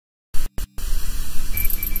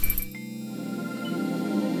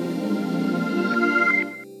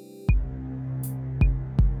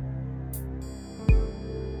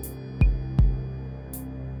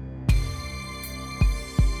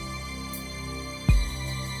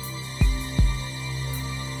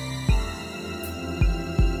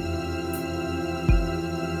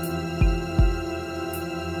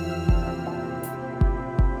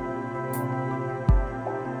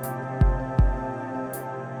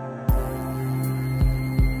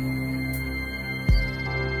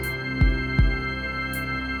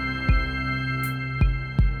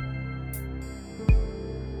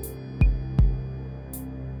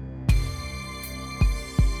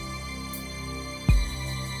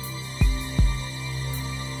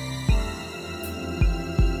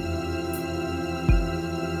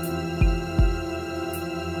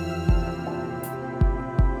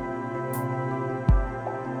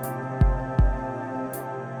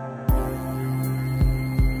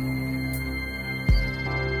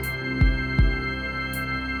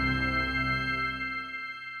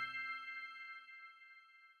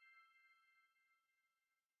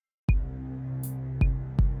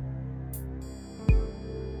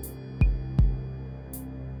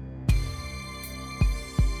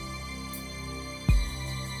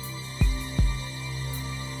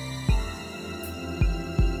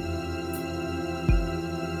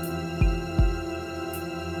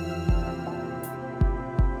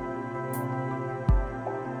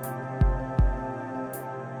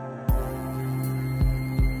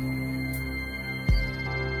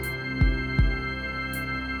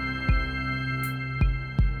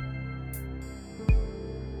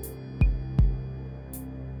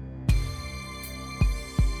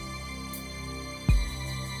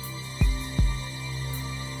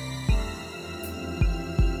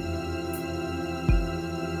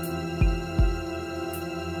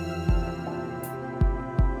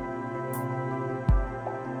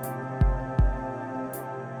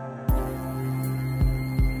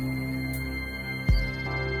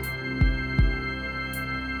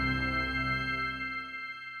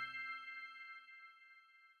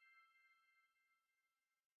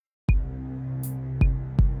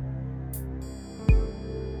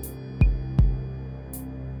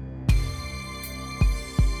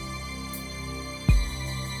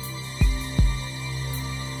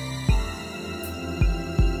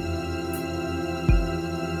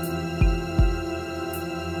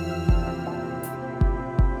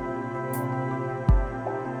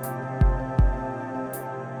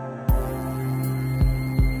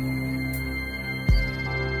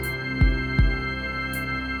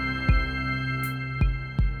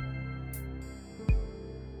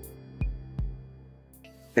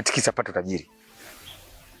eti kisa pato tajiri.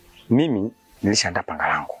 Mimi nilishaandaa panga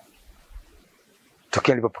langu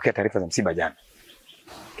tokea nilipopokea taarifa za msiba jana.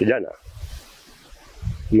 Kijana,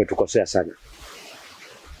 umetukosea sana.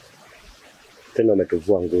 Tena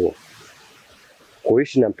umetuvua nguo.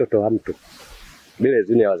 Kuishi na mtoto wa mtu bila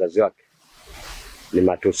idhini ya wazazi wake ni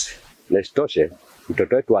matusi. Na isitoshe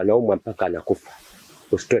mtoto wetu anaumwa mpaka anakufa.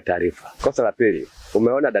 Usitoe taarifa. Kosa la pili,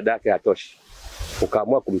 umeona dada yake hatoshi,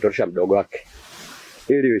 ukaamua kumtorosha mdogo wake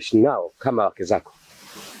ili uishi nao kama wake zako.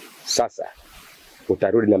 Sasa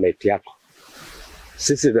utarudi na maiti yako.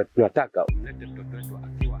 Sisi tunataka umlete mtoto wetu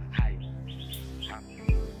akiwa hai.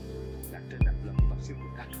 Na tena tunakupa siku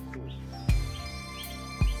 3 tu.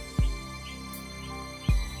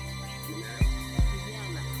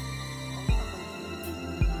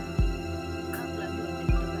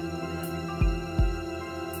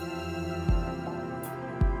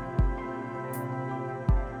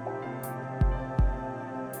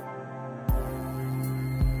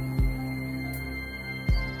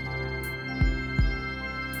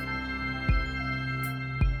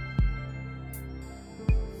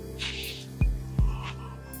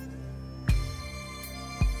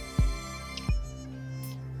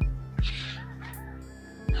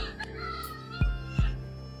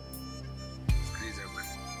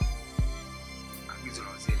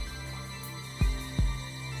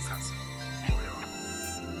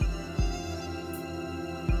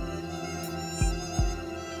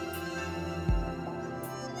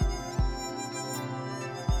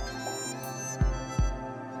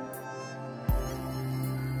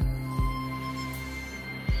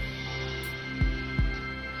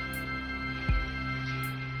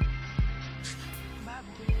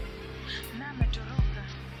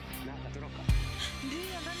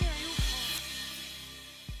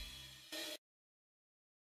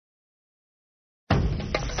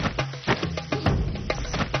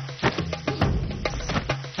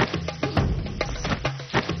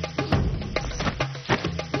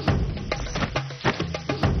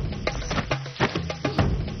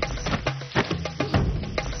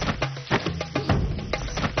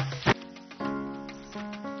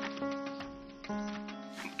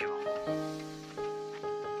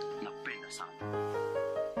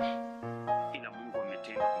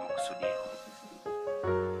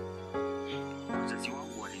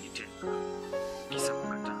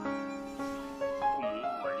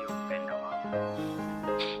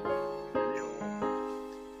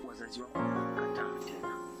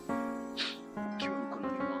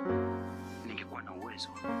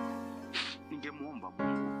 Ningemuomba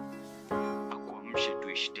Mungu akuamshe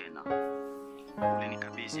tuishi tena.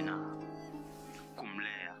 Ulinikabidhi na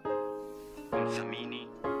kumlea, kumthamini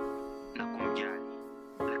na kumjali,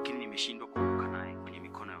 lakini nimeshindwa kuondoka naye kwenye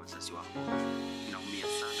mikono ya wazazi wangu. Naumia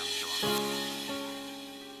sana mke wangu.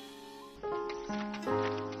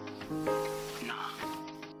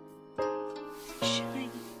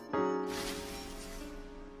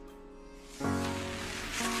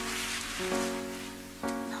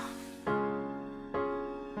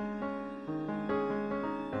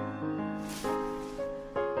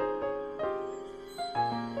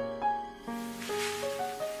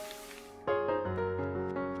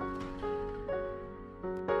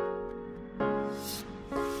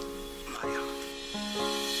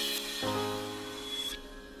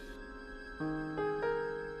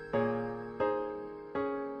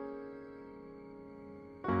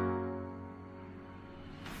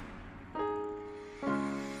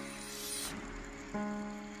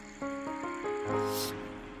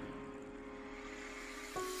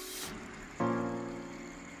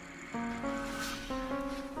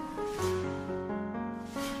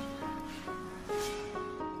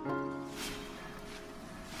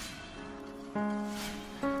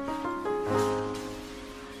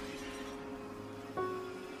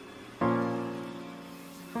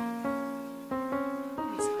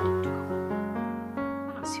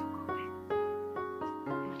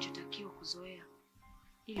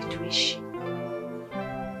 ili tuishi.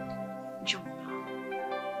 Njoo.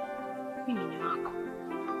 Mimi ni wako.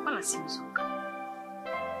 Wala si mzuka.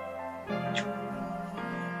 Njoo.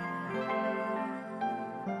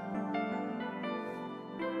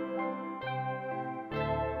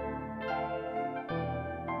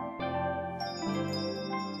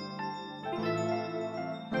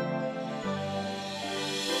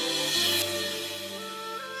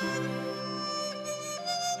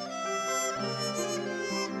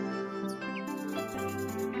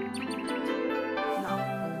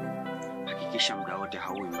 Kisha muda wote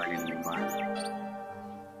haui mbali na nyumbani.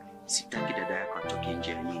 Sitaki dada yako atoke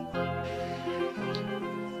nje ya nyumba.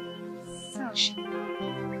 Sawa.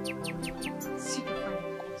 Sitafanya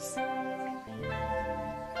kosa.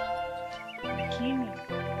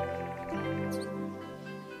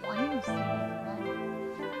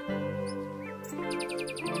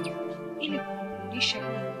 ili kuburudisha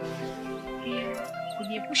pia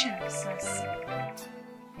kujiepusha na kisasi.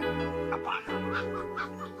 Hapana.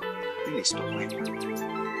 Mimi sitokwenda.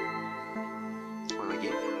 Wewe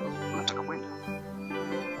je, unataka kwenda?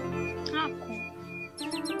 Hapo.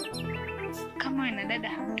 Kama wewe na dada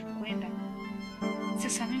hamtakwenda,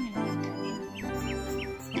 sasa mimi nitaenda.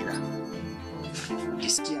 Ila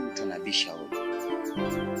ukisikia mtu anabisha wewe,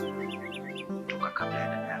 toka kabla ya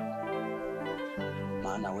dada yako.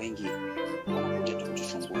 Maana wengi wanakuja tu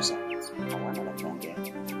kutuchunguza, hawana la kuongea.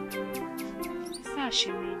 Sawa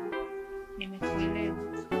shemeji, nimekuelewa.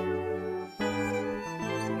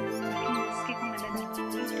 Lakini nisikie kama dada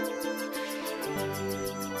anakuita.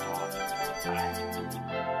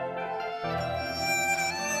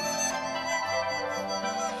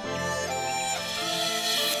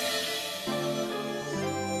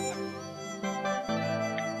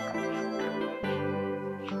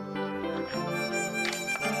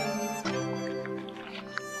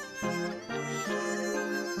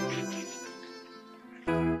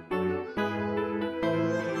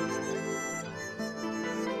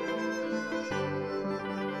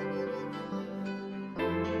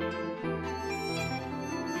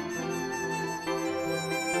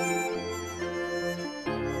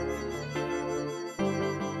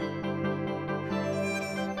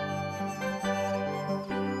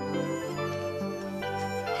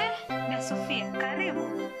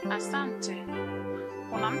 Asante.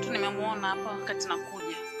 Kuna mtu nimemuona hapa wakati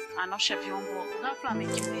nakuja. Anaosha vyombo. Ghafla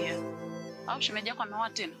amekimbia. Au shemeji yako ameoa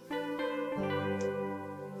tena?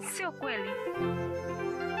 Sio kweli.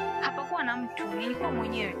 Hapakuwa na mtu, nilikuwa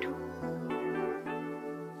mwenyewe tu.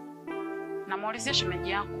 Namuulizia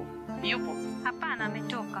shemeji yako. Yupo? Hapana,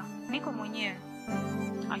 ametoka. Niko mwenyewe.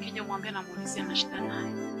 Akija mwambie namuulizia na shida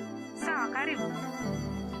naye. Sawa, karibu.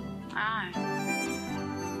 Haya.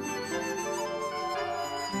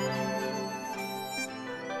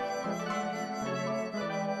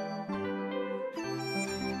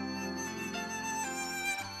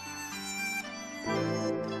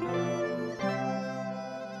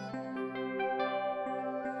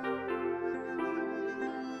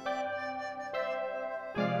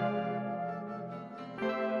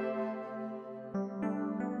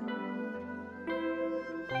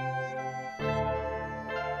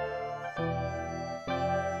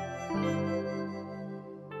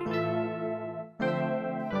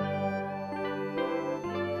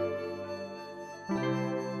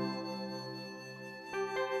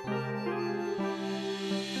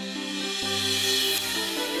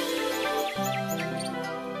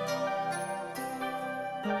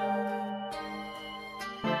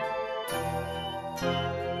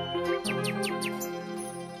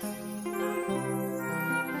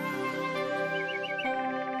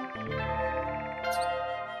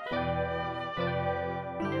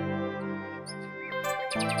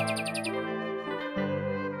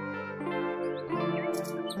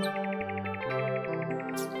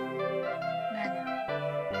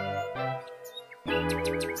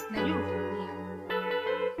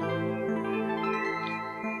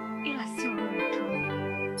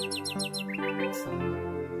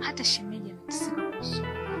 Hata shemeji ameteseka kuhusu.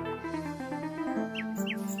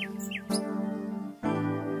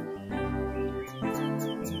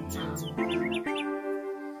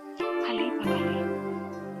 Halipa pale.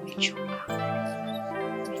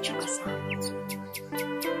 Nimechoka sana.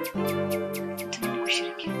 Tamani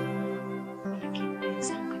kushirikiana na wengine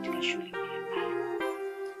wenzangu katika shule mbalimbali.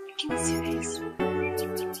 Lakini siwezi.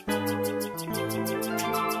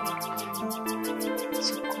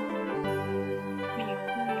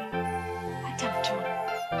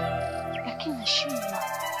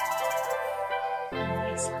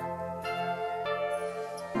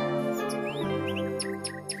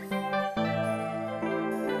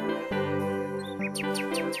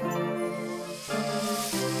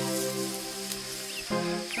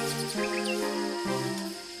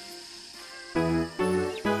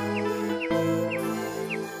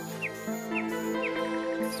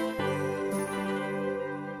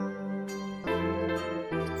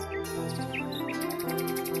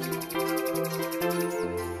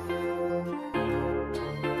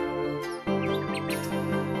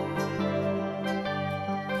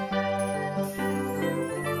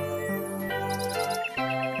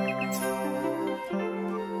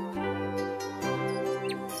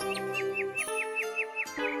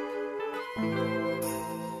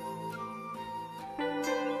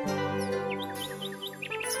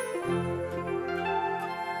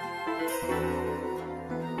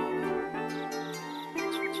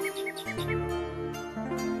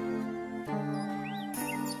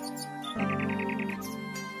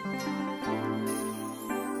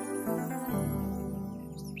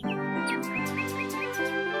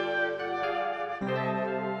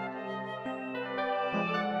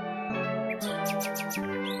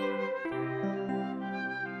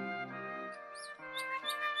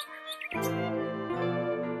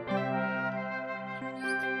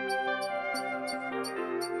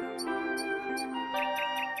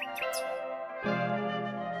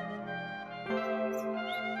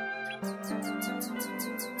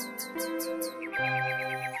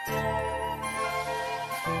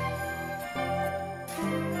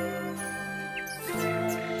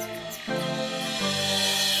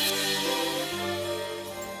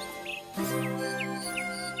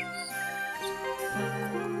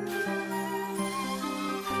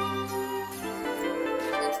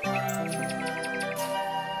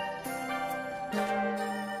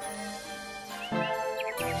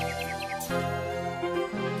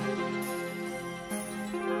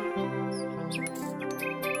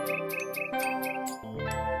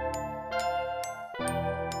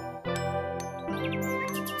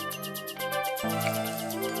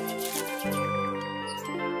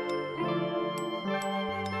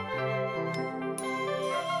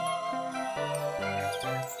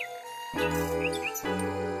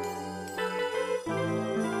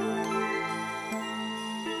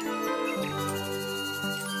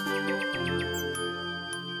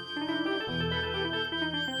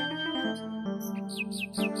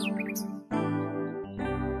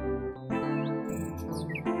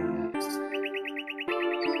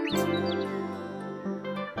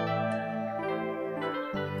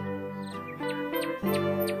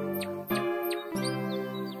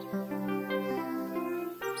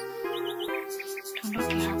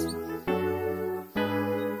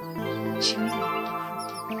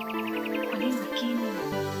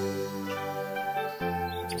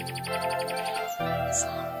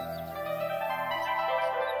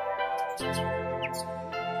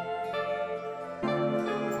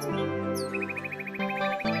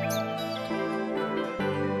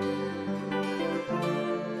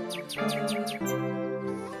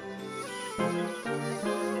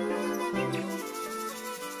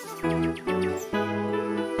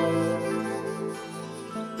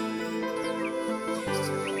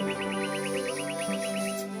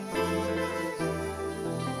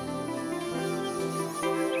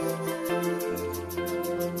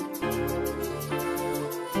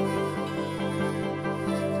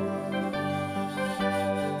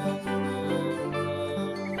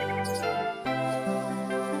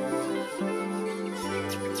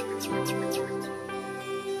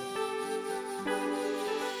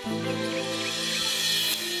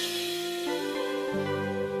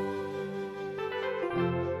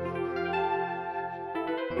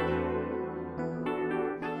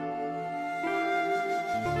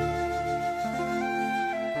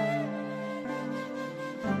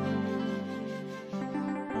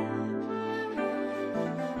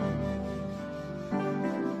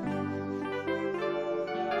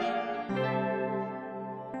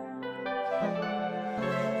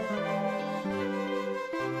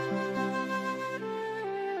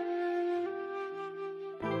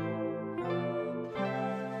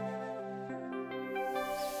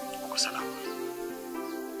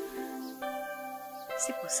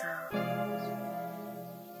 Sipo sawa.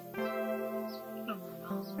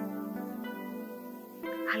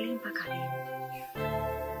 Hali mpaka leo.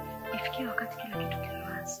 Ifikia wakati kila kitu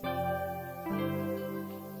kiwazi.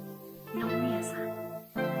 Naumia sana.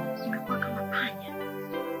 Nimekuwa kama panya.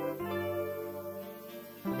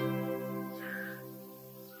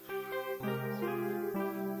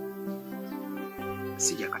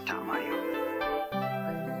 Sijakataa Mariam.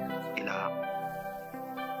 Ila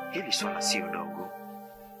hili swala sio dogo.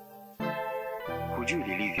 Hujui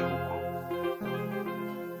lilivyo huko.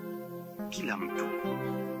 Kila mtu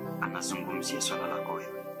anazungumzia swala lako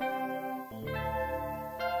wewe.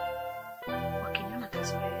 Wakiniona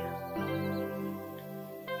tazoea.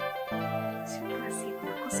 Sikuwa siku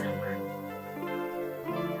nakosa amani.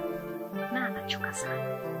 Na anachoka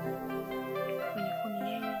sana. Kwenye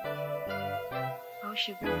kuni yeye. Au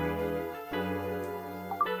shiburi.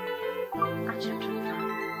 Acha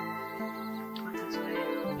tutana. Watazoea.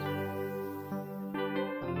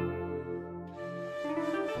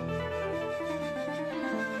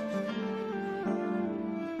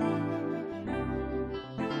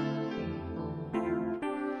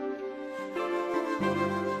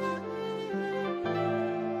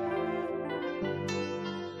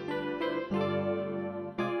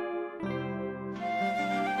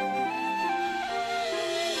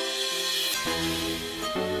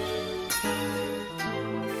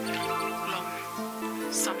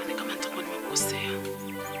 Samahani kama nitakuwa nimekosea.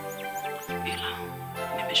 Ila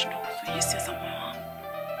nimeshindwa kuzuia hisia za moyo wangu.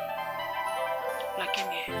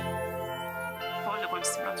 Lakini pole kwa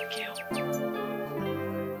msiba mkeo.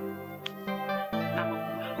 Na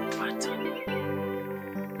magumu aliyopata.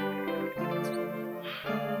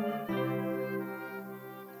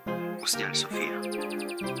 Usijali Sofia.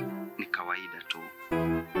 Ni kawaida tu.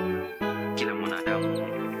 Kila mwanadamu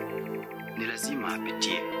ni lazima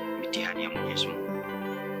apitie mitihani ya Mwenyezi Mungu.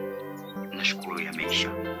 Nashukuru yameisha.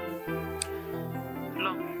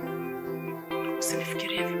 Lo,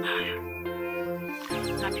 usinifikirie vibaya.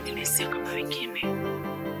 Na mimi nisia kama wengine.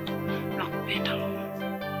 Nakupenda Lo.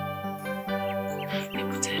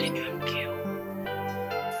 Niko tayari niwe mkeo.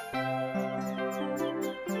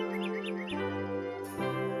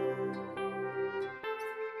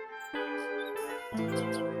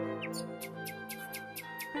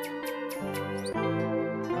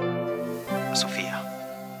 Sofia,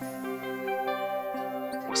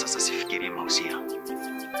 kwa sasa sifikiri mahusiano,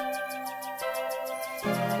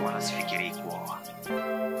 wala sifikiri kuoa,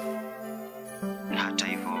 na hata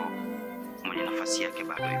hivyo mwenye nafasi yake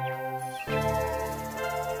bado yupo.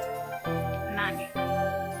 Nani?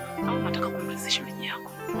 Au nataka kumalizisha mengi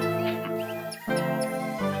yako?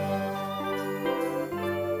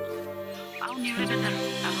 Au ni wewe dada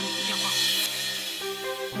anakuja kwako?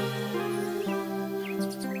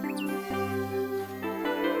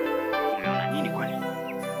 Umeona nini kwani?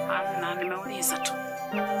 Hamna, nimeuliza tu.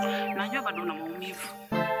 Najua bado una maumivu.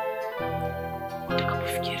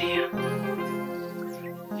 Utakapofikiria.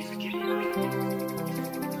 Nifikirie.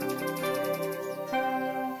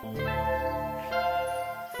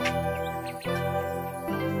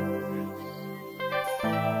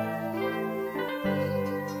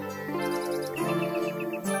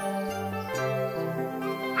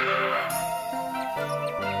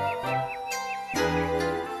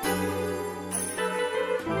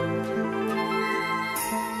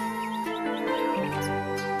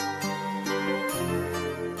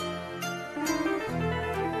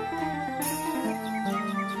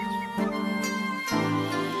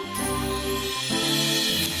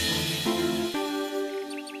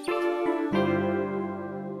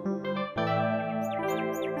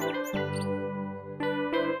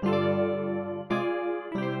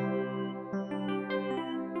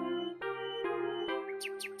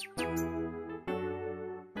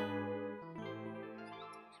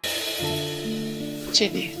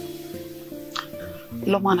 Chidi,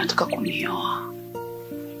 Loma anataka kunioa.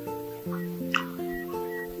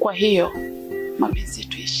 Kwa hiyo, mapenzi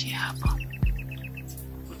yetu yaishie hapa.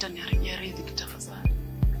 Utaniharibia riziki tafadhali.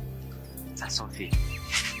 Sasa Sophie,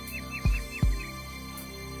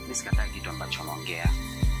 nisikataa kitu ambacho unaongea.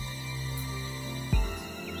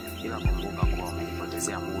 Ila kumbuka kuwa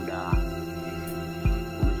umenipotezea muda,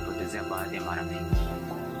 umenipotezea baadhi ya marafiki.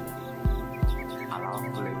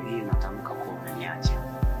 Alafu leo hii natamka kuwa umeniacha.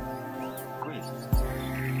 Kweli?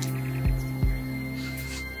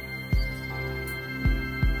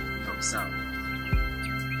 Sawa.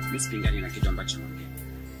 Mimi sipingani na kitu ambacho unaongea.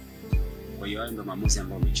 Kwa hiyo hayo ndio maamuzi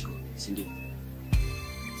ambayo umechukua, si ndio?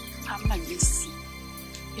 Hamna jinsi.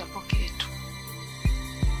 Yapokee tu.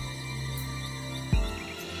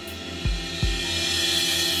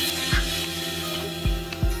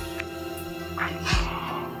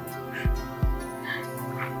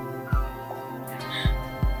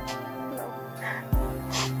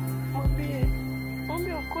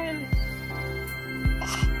 Mwambie ukweli.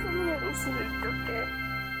 Mimi usinitokee.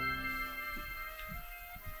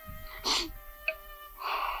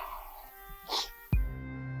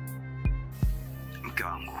 Mke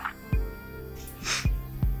wangu,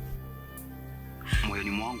 moyoni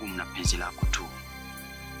mwangu mna penzi lako tu.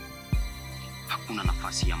 Hakuna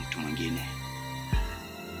nafasi ya mtu mwingine.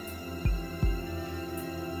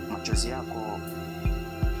 Machozi yako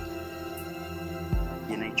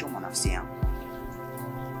yanaichoma nafsi yangu.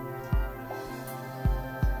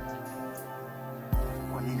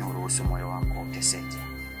 Kwa nini uruhusu moyo wako uteseke?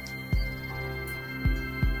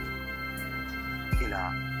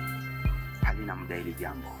 Ila halina muda hili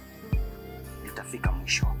jambo. Litafika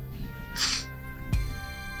mwisho.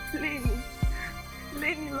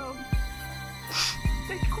 Lini Lom.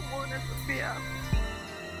 Sikumwona Sofia.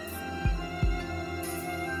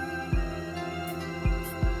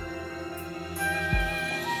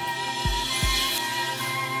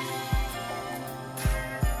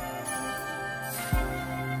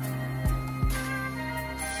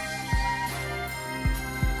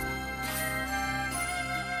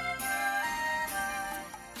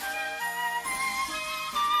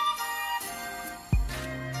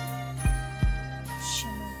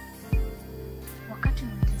 Wakati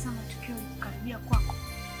unatazama tukio likaribia kwako,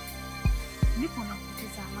 ndipo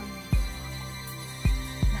unapoteza amani ya moyo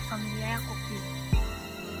wako na familia yako pia.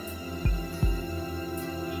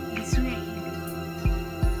 Lizuie hili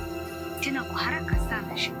tena kwa haraka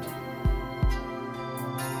sana, Shida.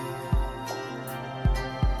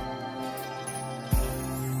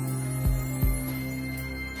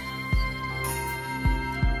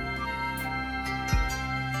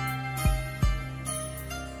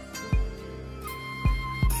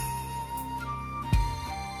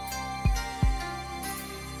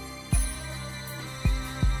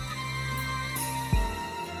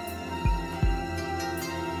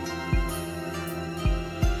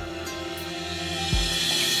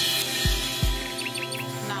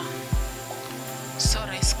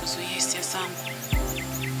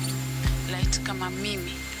 kama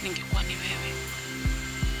mimi ningekuwa ni wewe,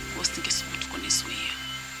 usingesubutu kunizuia.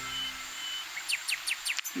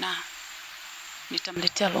 Na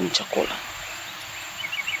nitamletea Long chakula.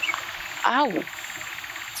 Au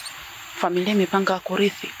familia imepanga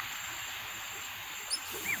kurithi.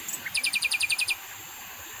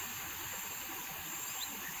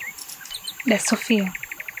 Da Sofia,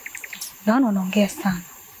 naona unaongea sana.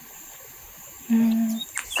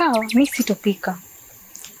 Sawa, mimi sitopika.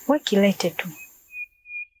 Wewe kilete tu.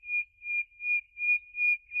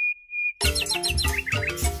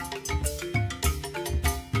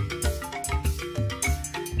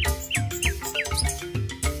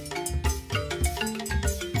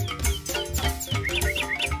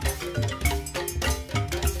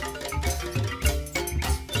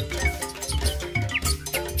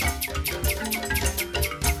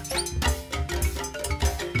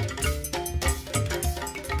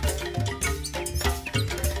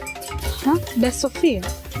 Da Sofia,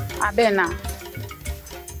 Abena,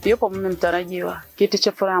 yupo mume mtarajiwa, kiti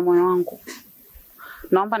cha furaha moyo wangu.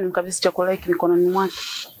 Naomba nimkabidhi chakula hiki mikononi mwake.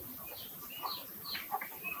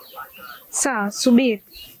 sawa, subiri.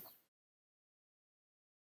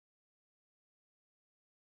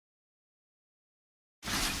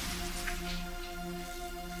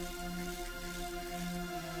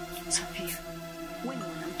 Sofia, wewe ni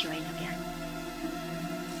mwanamke wa aina gani?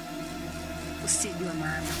 Usijua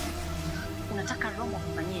maana. Unataka Roho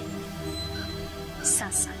kufanyia nini?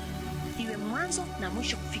 Sasa iwe mwanzo na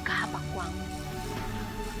mwisho kufika hapa kwangu.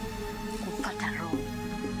 Kupata Roho.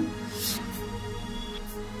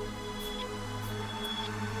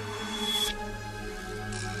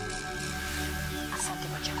 Asante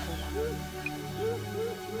kwa chakula.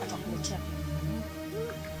 Atakuletea.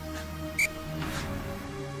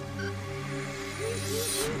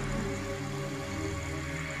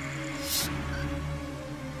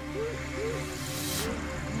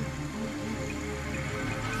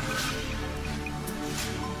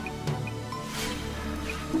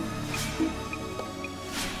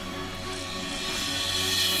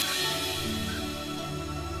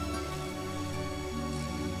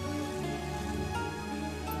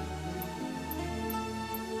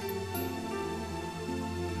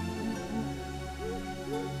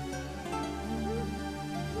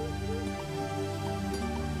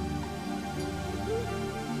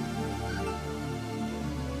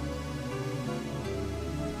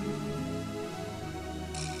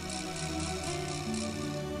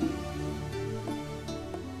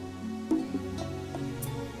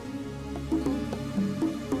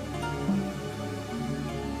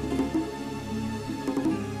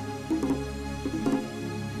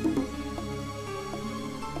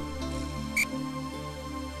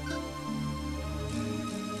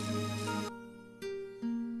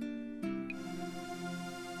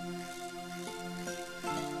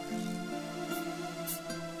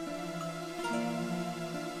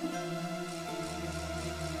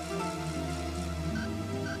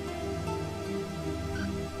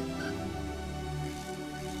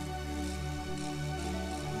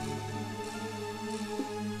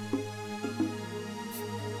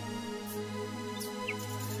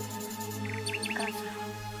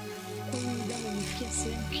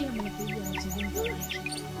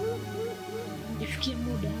 Nifikie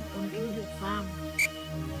muda unakuja Fahamu.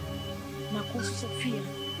 Na kuhusu Sofia,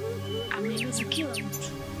 ameeleza kila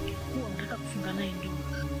mtu kuwa anataka kufunga naye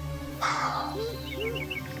ndoa.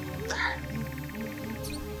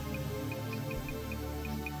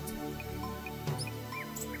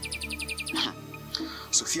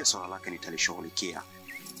 Sofia swala lake nitalishughulikia.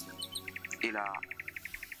 Ila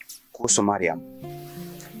kuhusu Mariam,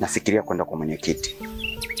 nafikiria kwenda kwa mwenyekiti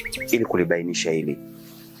ili kulibainisha hili.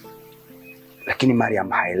 Lakini Mariam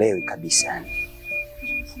haelewi kabisa.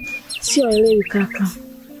 Sio haelewi kaka.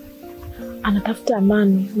 Anatafuta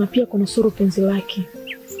amani na pia kunusuru penzi lake.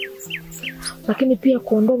 Lakini pia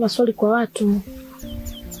kuondoa maswali kwa watu.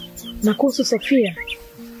 Na kuhusu Sofia,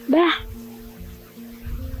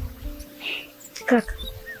 kaka,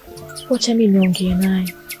 wacha mimi niongee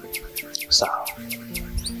naye. Sawa.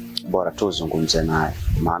 Bora tu uzungumze naye,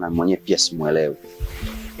 maana mwenyewe pia simuelewi.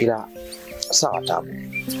 Ila sawa Tabu.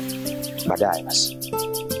 Baadaye basi.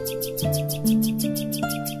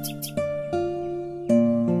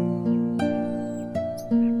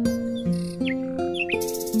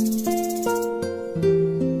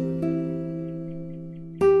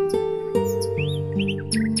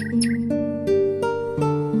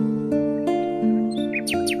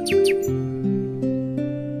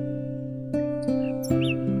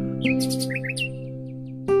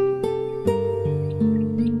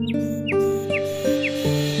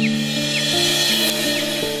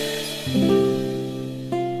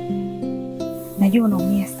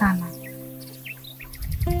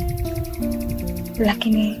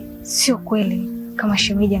 Lakini sio kweli kama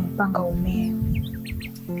shemeji amepanga umea.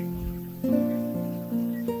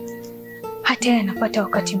 Hata yeye anapata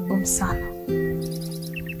wakati mgumu sana.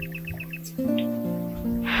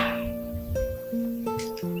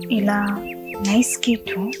 Ila nahisi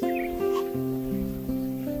kitu.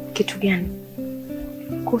 Kitu gani?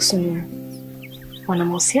 Kuhusu nini? Wana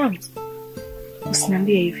mahusiano?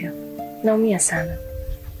 Usiniambie hivyo. Naumia sana.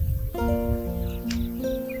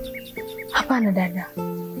 Hapana dada.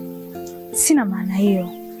 Sina maana hiyo.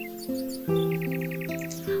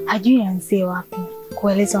 Hajui anzie wapi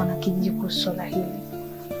kueleza wanakijiji kuhusu swala hili.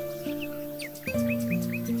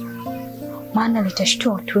 Maana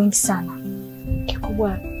litashtua watu wengi sana.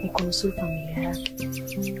 Kikubwa ni kunusuru familia yake.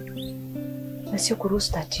 Na sio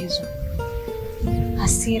kuruhusu tatizo.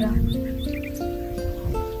 Hasira,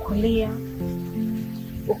 kulia,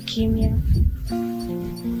 ukimya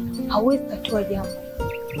hauwezi kutatua jambo.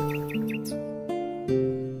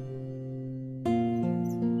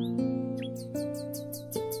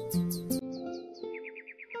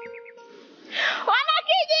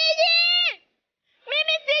 Wanakijiji!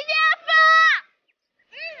 Mimi sijafa!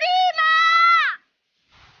 Mzima!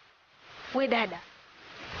 We dada,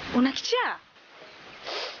 una kichaa?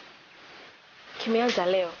 Kimeanza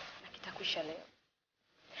leo na kitakwisha leo.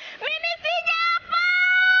 Mimi sijafa!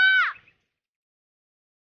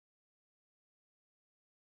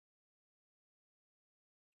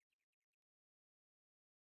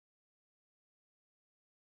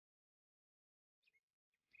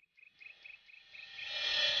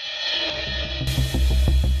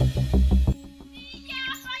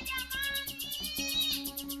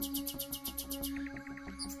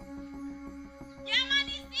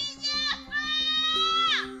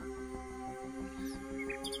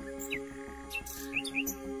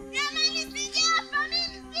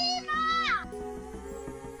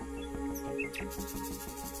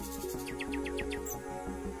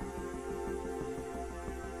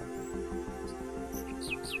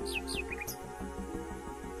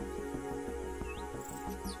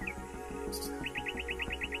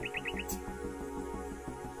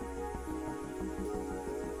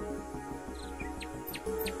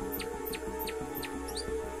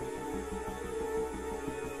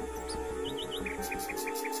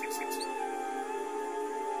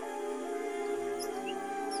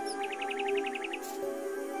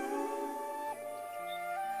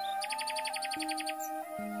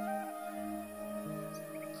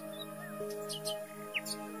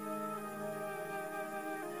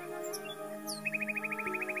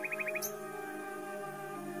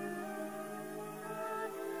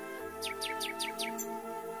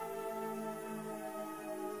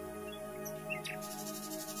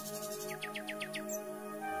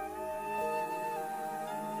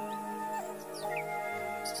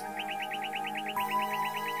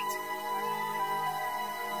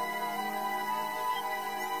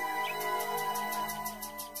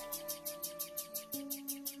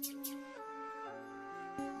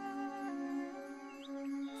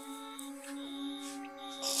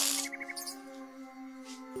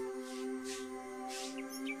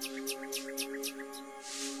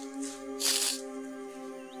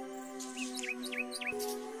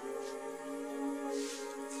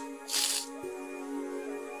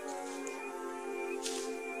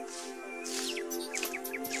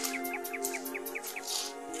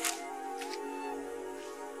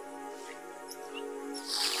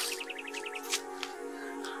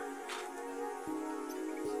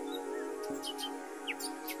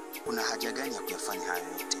 Kuna haja gani ya kuyafanya hayo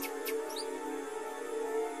yote?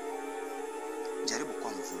 Jaribu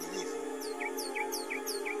kuwa mvumilivu.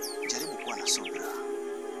 Jaribu kuwa na subira.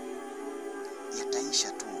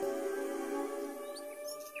 Yataisha tu.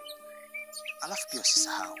 Alafu pia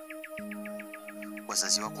usisahau,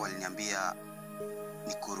 wazazi wako waliniambia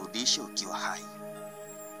nikurudishe ukiwa hai.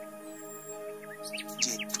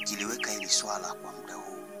 Je, tukiliweka hili swala kwa muda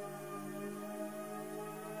huu,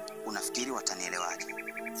 unafikiri watanielewaje?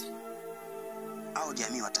 Au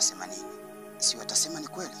jamii watasema nini? Si watasema ni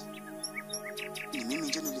kweli ni mimi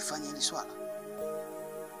ndio nilifanya hili swala?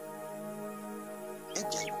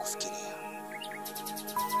 Jaribu kufikiria.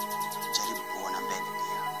 Jaribu kuona mbele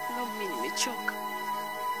pia. Na mimi nimechoka.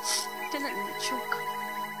 Tena nimechoka.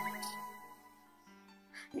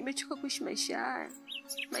 Nimechoka kuishi maisha haya.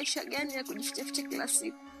 Maisha gani ya kujificha kila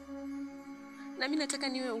siku? Na mimi nataka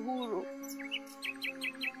niwe uhuru.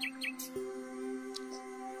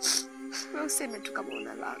 Wewe useme tu kama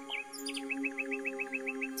una lako.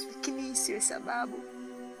 Lakini hii siwe sababu.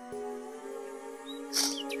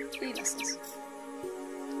 Ila sasa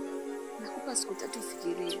nakupa siku 3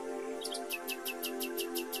 fikiria.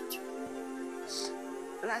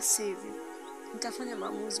 La sivyo nitafanya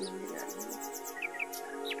maamuzi mengine.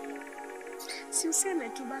 Si useme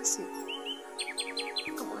tu basi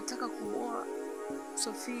kama unataka kumuoa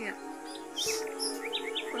Sofia.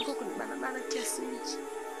 Uko kunibana kiasi hichi.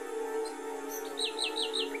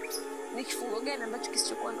 Ni kifungo gani ambacho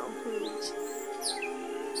kisichokuwa na ukweli?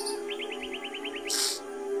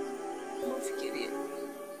 Unafikiria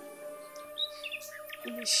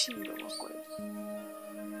umeshindwa kwa kweli?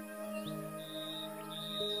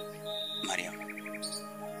 Mariam,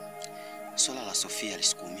 swala la Sofia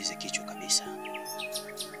lisikuumize kichwa kabisa.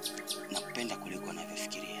 Nakupenda kuliko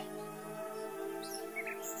unavyofikiria.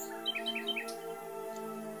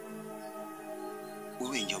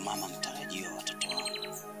 Wewe ndio mama mtarajiwa wa watoto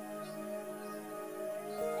wangu.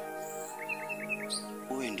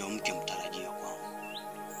 Wewe ndio mke mtarajiwa kwangu.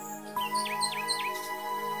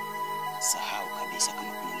 Sahau kabisa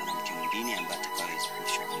kama kuna mwanamke mwingine ambaye atakayeweza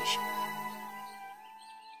kushughulisha.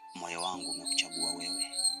 Moyo wangu umekuchagua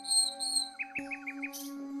wewe.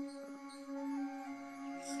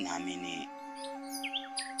 Naamini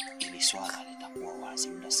ili swala litakuwa wazi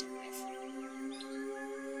muda si mrefu.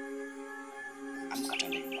 Amka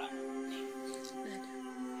twende nyumbani.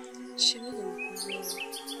 Shemeji mkubwa.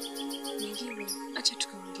 Mengine acha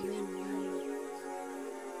tukaongelee nyumbani.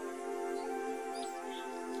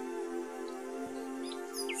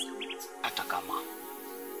 Hata kama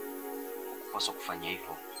ukupaswa kufanya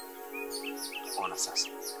hivyo, ona sasa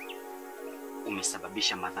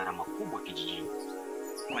umesababisha madhara makubwa kijijini.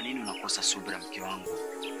 Kwa nini unakosa subira, mke wangu?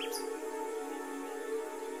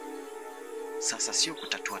 Sasa sio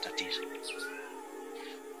kutatua tatizo,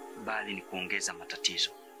 bali ni kuongeza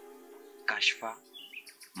matatizo, kashfa,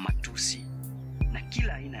 matusi na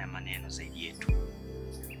kila aina ya maneno zaidi yetu.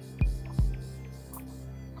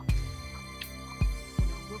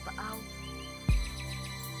 Unaogopa au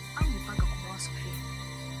mpaka kumwoa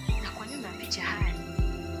Sofia? Na kwa nini unaficha haya?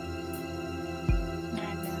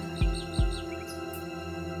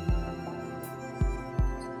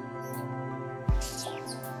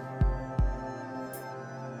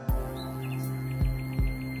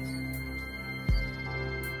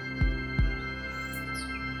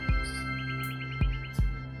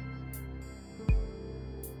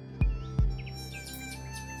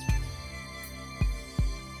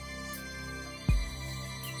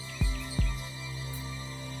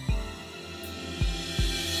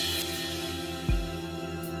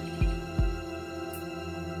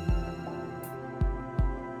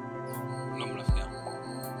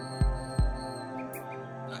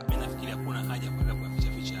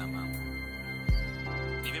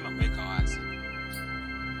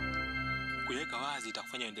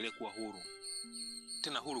 Itakufanya uendelee kuwa huru.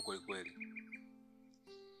 Tena huru kweli kweli.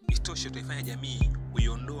 Isitoshe utaifanya jamii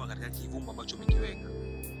kuiondoa katika kivumba ambacho umekiweka.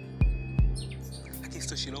 Lakini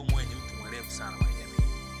isitoshe leo wewe ni mtu mwelevu sana wa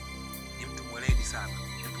jamii. Ni mtu mweledi sana,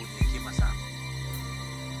 ni mtu mwenye hekima sana.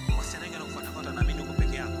 Wasichana wengi wanakufuata na mimi uko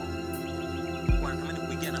peke yako. Wanatamani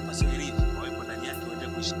kuingia nafasi ya urithi, wawepo ndani yake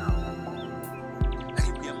waendelee kuishi nao.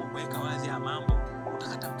 Lakini pia kuweka wazi ya mambo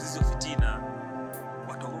utakata mzizi wa fitina.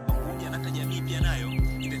 Wataogopa kuja na hata jamii pia nayo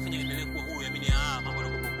itafanya endelee kuwa huru, yaamini mambo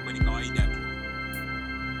yanakuwa ni kawaida tu.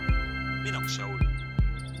 Mimi nakushauri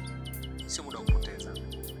sio muda wa kupoteza.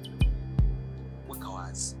 Weka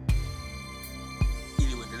wazi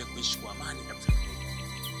ili uendelee kuishi kwa amani kabisa.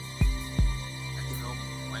 Lakini leo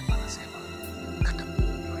Mungu anasema kata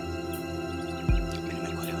mbuga. Mimi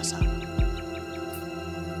nimekuelewa sana.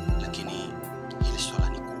 Lakini hili swala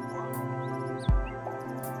ni kubwa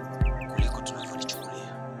kuliko tunavyolichukulia.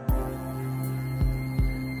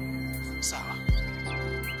 Sawa.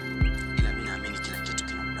 Ila mimi naamini kila kitu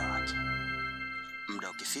kina muda wake. Muda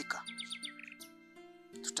ukifika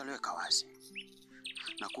tutaliweka wazi.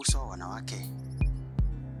 Na kuhusu wanawake,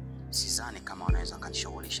 sidhani kama wanaweza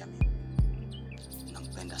kanishughulisha mimi.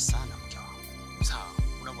 Nampenda sana mke wangu. Sawa,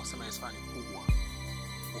 unaposema hiyo swali kubwa,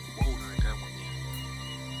 ukubwa huu unaonekana mwenyewe.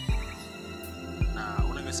 Na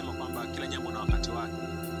unavyosema kwamba kila jambo na wakati wake.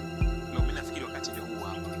 Leo mimi nafikiri wakati ndio huu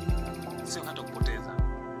hapa. Sio hata kupoteza.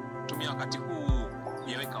 Tumia wakati huu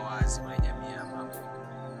kuyaweka wazi kwa jamii hapa.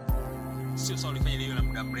 Sio sawa ulifanya leo na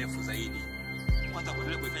muda mrefu zaidi. Kwanza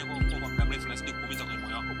kuendelea kuifanya kwa muda mrefu na sidi kuumiza kwenye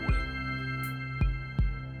moyo wako bure.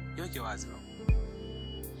 Yaweke wazi leo.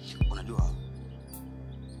 Unajua,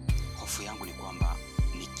 hofu yangu ni kwamba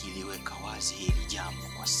nikiliweka wazi hili jambo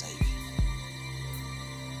kwa sasa hivi,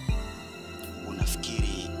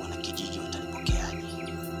 unafikiri wanakijiji watalipokeaje?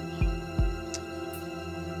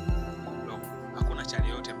 Hakuna chali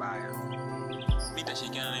yote mbaya. Mimi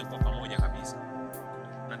nitashirikiana naye kwa pamoja kabisa.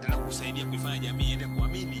 Naendelea kusaidia kuifanya jamii iende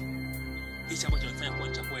kuamini hichi kiasi ambacho wanafanya kuwa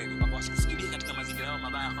cha kweli, kwamba wasikufikirie katika mazingira yao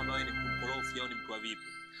mabaya kwamba wewe ni mkorofi au ni mtu wa vipi.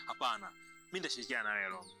 Hapana, mimi nitashirikiana na wewe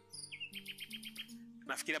leo.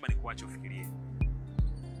 Nafikiri labda nikuache ufikirie,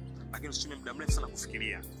 lakini usitumie muda mrefu sana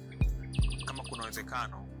kufikiria. Kama kuna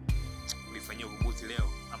uwezekano ulifanyia uvumbuzi leo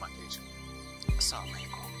ama kesho. Sawa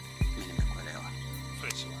Michael, mimi nimekuelewa.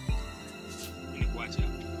 Fresh one. Nikuache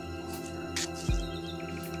hapo.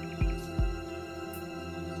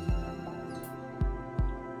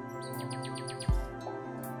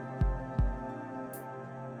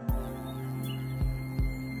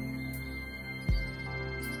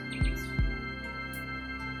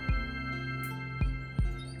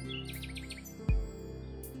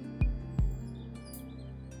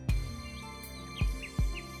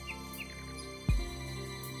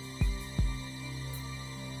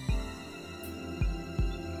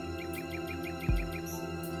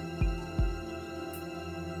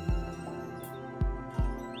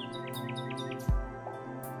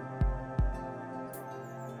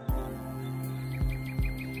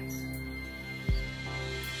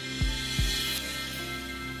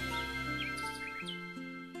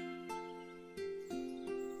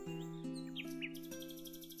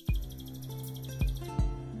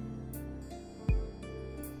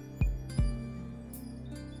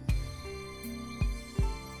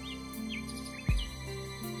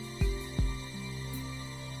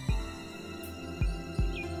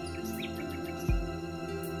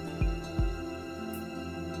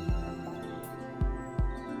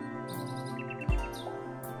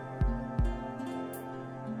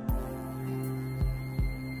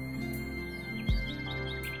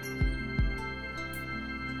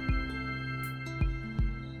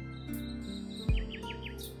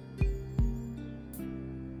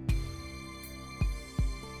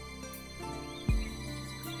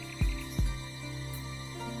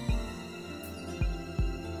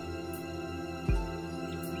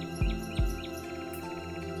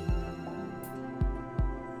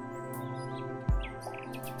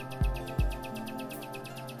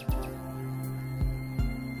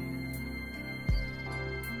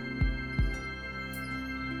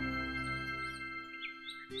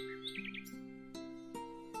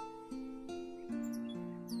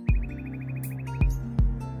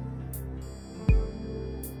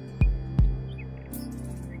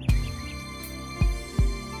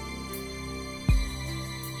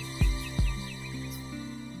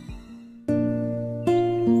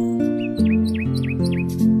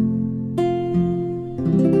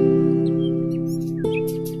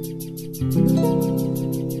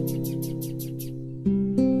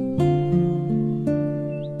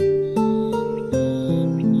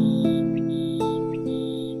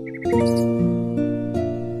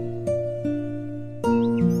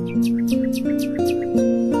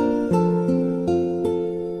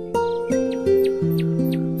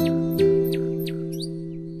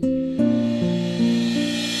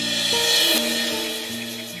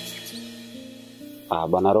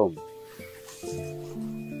 Bwana Rom,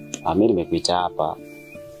 mimi nimekuita hapa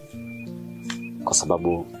kwa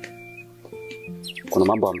sababu kuna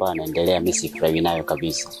mambo ambayo yanaendelea mimi sifurahi nayo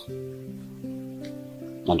kabisa.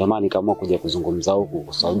 Na ndio maana nikaamua kuja kuzungumza huku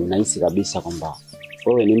kwa sababu nahisi kabisa kwamba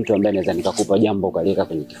wewe ni mtu ambaye naweza nikakupa jambo ukaliweka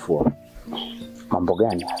kwenye kifua. Mambo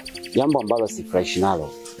gani? Jambo ambalo sifurahi nalo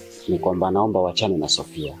ni kwamba naomba uachane na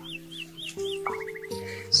Sofia.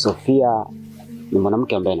 Sofia ni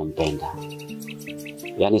mwanamke ambaye nampenda.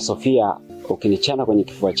 Yaani Sofia ukinichana kwenye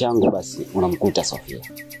kifua changu basi unamkuta Sofia.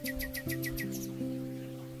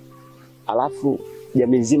 Alafu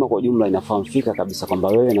jamii nzima kwa jumla inafahamika kabisa kwamba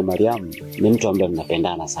wewe na Mariam ni mtu ambaye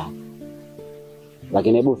mnapendana sana.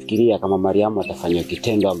 Lakini hebu fikiria kama Mariam atafanya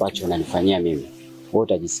kitendo ambacho unanifanyia mimi. Wewe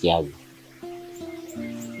utajisikiaje?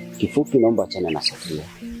 Kifupi naomba achana na Sofia.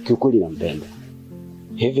 Kiukweli nampenda.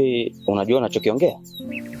 Hivi unajua unachokiongea?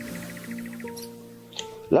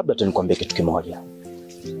 Labda tu nikwambie kitu kimoja.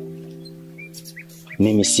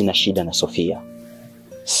 Mimi sina shida na Sofia.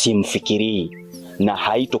 Simfikirii na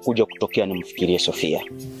haitokuja kutokea nimfikirie Sofia.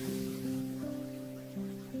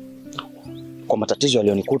 Kwa matatizo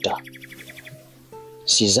yaliyonikuta,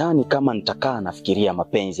 sidhani kama nitakaa nafikiria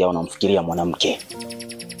mapenzi au namfikiria mwanamke.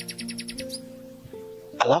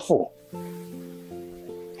 Alafu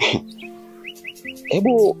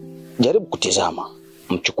hebu jaribu kutizama.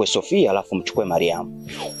 Mchukue Sofia alafu mchukue Mariam.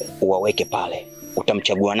 Uwaweke pale.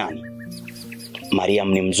 Utamchagua nani?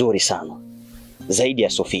 Mariam ni mzuri sana zaidi ya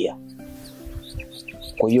Sofia.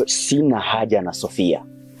 Kwa hiyo sina haja na Sofia.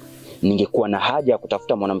 Ningekuwa na haja ya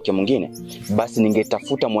kutafuta mwanamke mwingine, basi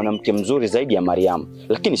ningetafuta mwanamke mzuri zaidi ya Mariam,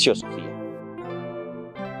 lakini sio Sofia.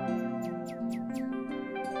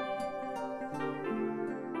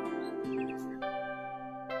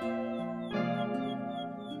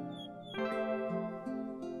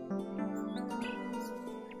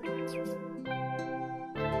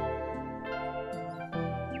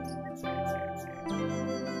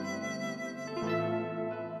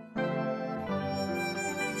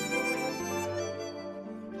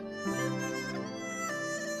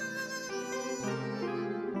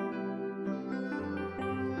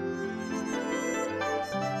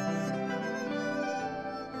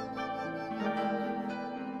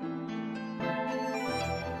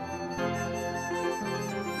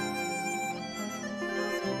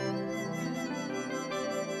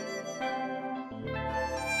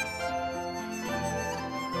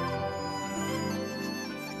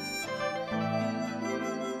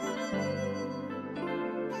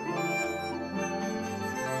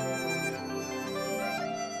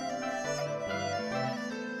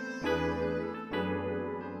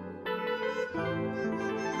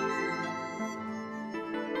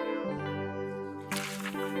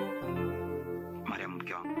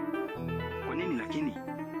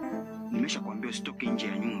 nimeshakwambia usitoke nje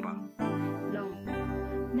ya nyumba. Lo,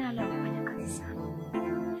 nalo amefanya kazi sana.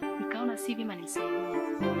 Nikaona si vyema nisaidie,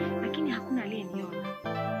 lakini hakuna aliyeniona.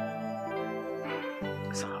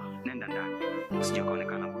 Sawa, nenda ndani. Usije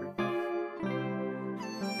kuonekana kule.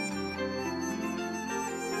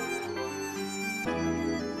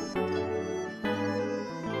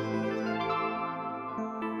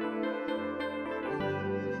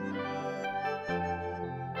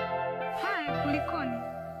 Haya, kulikoni?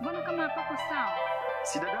 Mbona kama hapako sawa?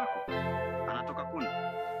 Si dadako anatoka kuni.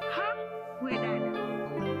 Ha? We dada,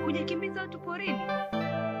 hujakimbiza watu porini?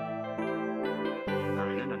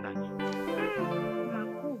 Nenda ndani.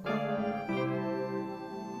 Makubwa.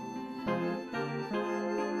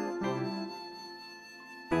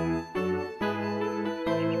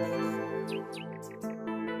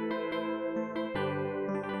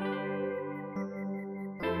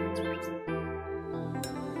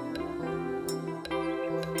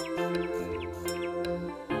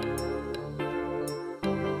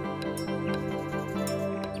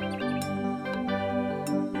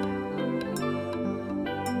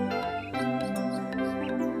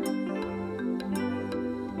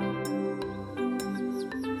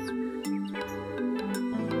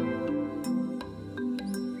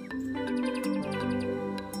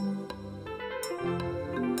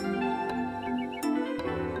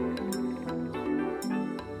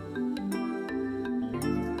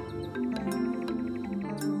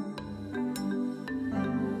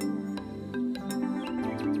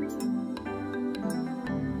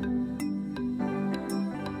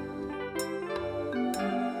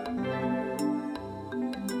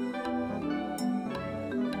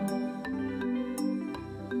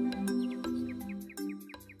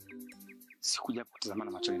 Sikuja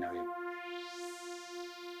kutazamana machoni na wewe.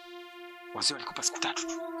 Wazee walikupa siku 3 tu.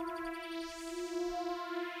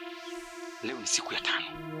 Leo ni siku ya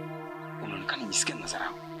 5. Unaonekana jisikia na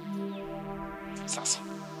dharau. Sasa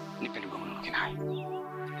nipe ndugu mwanamke naye.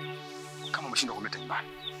 Kama umeshindwa kumleta nyumbani,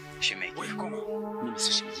 shemeji. Wewe koma, mimi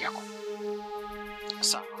si shemeji yako.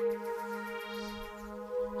 Sawa.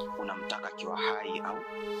 Unamtaka akiwa hai au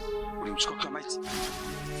ulimchukua kwa maiti?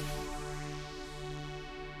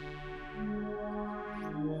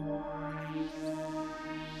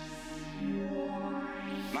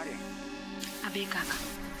 Mariam? Abe kaka.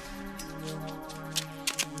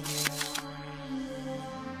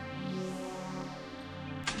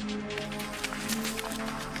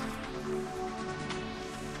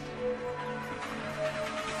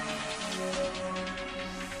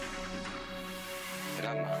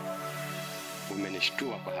 Rama,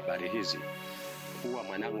 umenishtua kwa habari hizi kuwa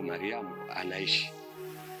mwanangu Mariam anaishi.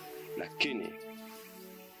 Lakini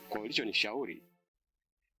kwa ulichonishauri,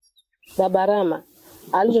 Baba Rama,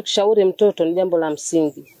 alichokushauri mtoto ni jambo la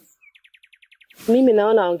msingi. Mimi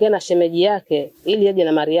naona aongea na shemeji yake ili aje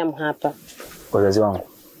na Mariam hapa. Wazazi wangu,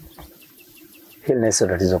 hili ni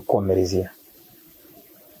tatizo kwa Merizia.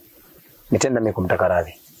 Nitenda mimi kumtaka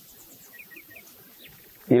radhi.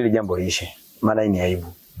 Hili jambo liishe, maana hii ni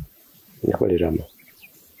aibu. Ni kweli Rama,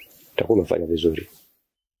 utakuwa umefanya vizuri.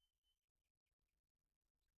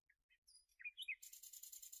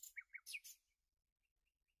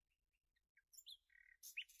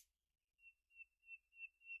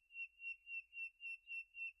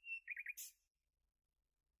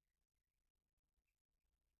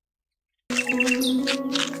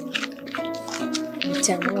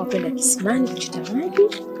 Nitaamua kwenda kisimani kuchota maji.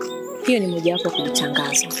 Hiyo ni mojawapo ya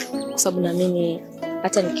kujitangaza, kwa sababu naamini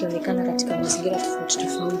hata nikionekana katika mazingira tofauti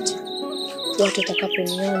tofauti, watu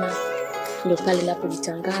watakaponiona ndio pale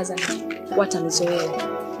ninapojitangaza, watanizoea.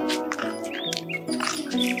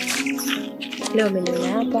 Leo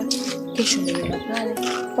umeniona hapa, kesho umeniona pale,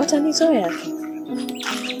 watanizoea.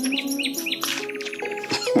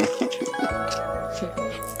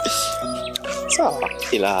 Sawa,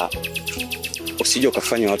 ila usije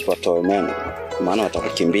ukafanya watu watoe meno, maana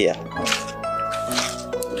watakukimbia.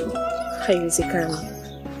 Haiwezekani.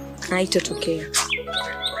 Haitotokea.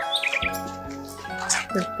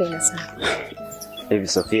 Nakupenda sana. Hivi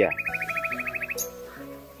Sofia,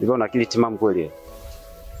 una akili timamu kweli?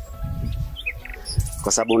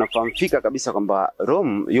 Kwa sababu unafahamika kabisa kwamba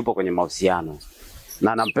Rom yupo kwenye mahusiano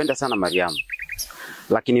na anampenda sana Mariam.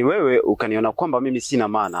 Lakini wewe ukaniona kwamba mimi sina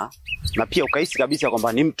maana na pia ukahisi kabisa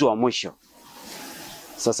kwamba ni mtu wa mwisho.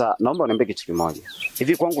 Sasa naomba uniambie kitu kimoja.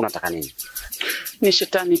 Hivi kwangu unataka nini? Ni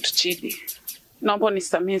shetani tuchidi. Naomba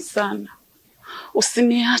unisamehe sana.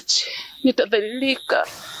 Usiniache, nitadhalilika.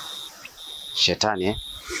 Shetani eh?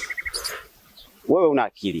 Wewe una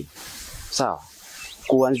akili. Sawa.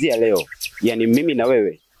 Kuanzia leo, yani mimi na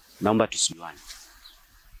wewe naomba tusijuane.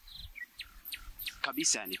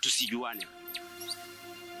 kabisa, yani tusijuane.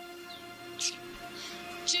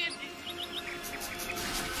 Chini.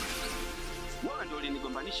 Wewe ndio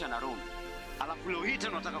ulinigombanisha na Romi. Alafu leo hii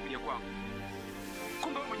tena unataka kuja kwangu.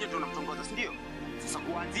 Kumbe wewe mwenyewe ndio unamtongoza, si ndio? Sasa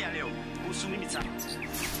kuanzia leo kuhusu mimi sana.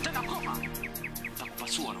 Tena koma.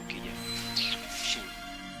 Nitakupasua na ukija. Shame.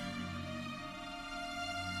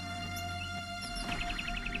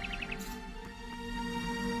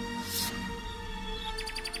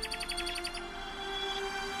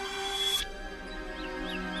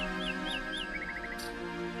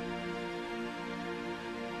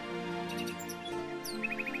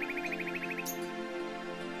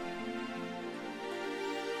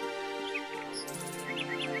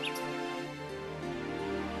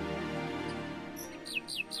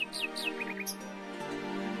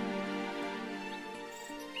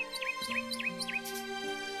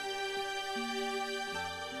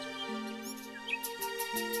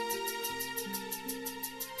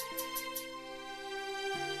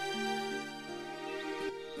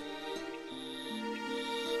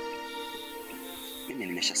 Mimi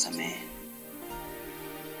nimeshasamehe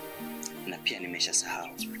na pia nimeshasahau.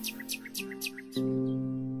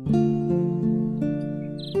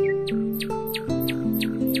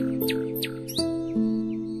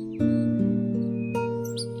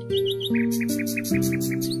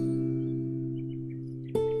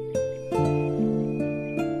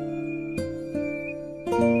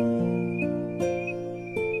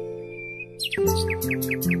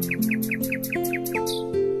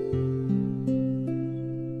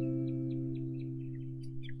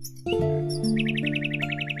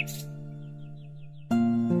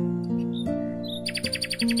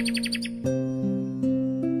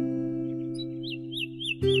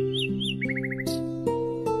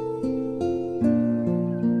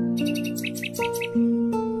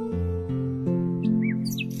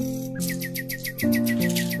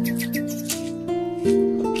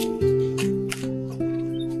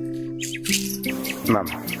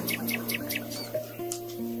 Mama,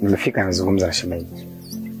 nimefika nazungumza na shemeji.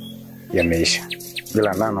 Yameisha.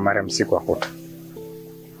 Bila nana Mariam siku akuta.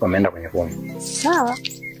 Wameenda kwenye pombe. Sawa.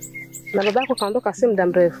 Na babako kaondoka si muda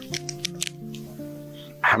mrefu.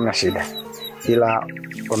 Hamna shida. Ila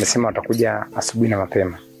wamesema watakuja asubuhi na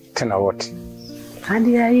mapema. Tena wote.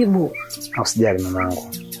 Hadi aibu. Usijali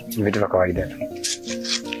mamangu. Ni vitu vya kawaida tu.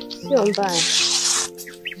 Sio mbaya.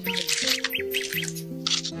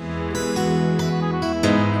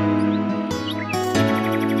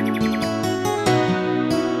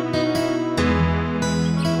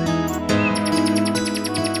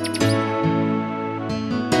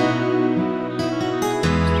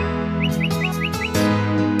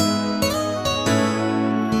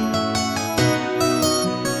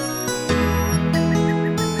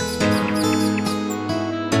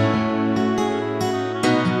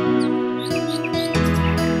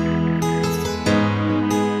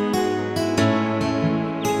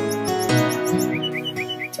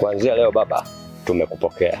 Kuanzia leo baba,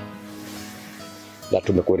 tumekupokea na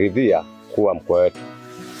tumekuridhia kuwa mkwe wetu.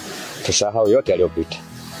 Tusahau yote yaliyopita.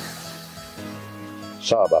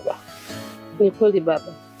 Sawa baba? Ni kweli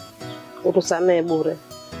baba. Utusamehe bure.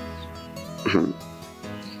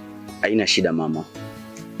 Haina shida mama.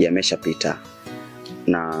 Yameshapita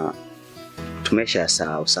na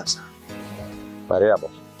tumeshayasahau sasa. Mariam.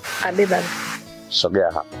 Abeba.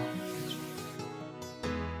 Sogea hapa.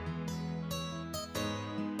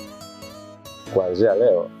 Kuanzia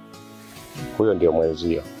leo huyo ndio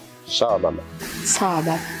mwenzio. Sawa mama? Sawa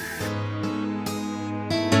baba.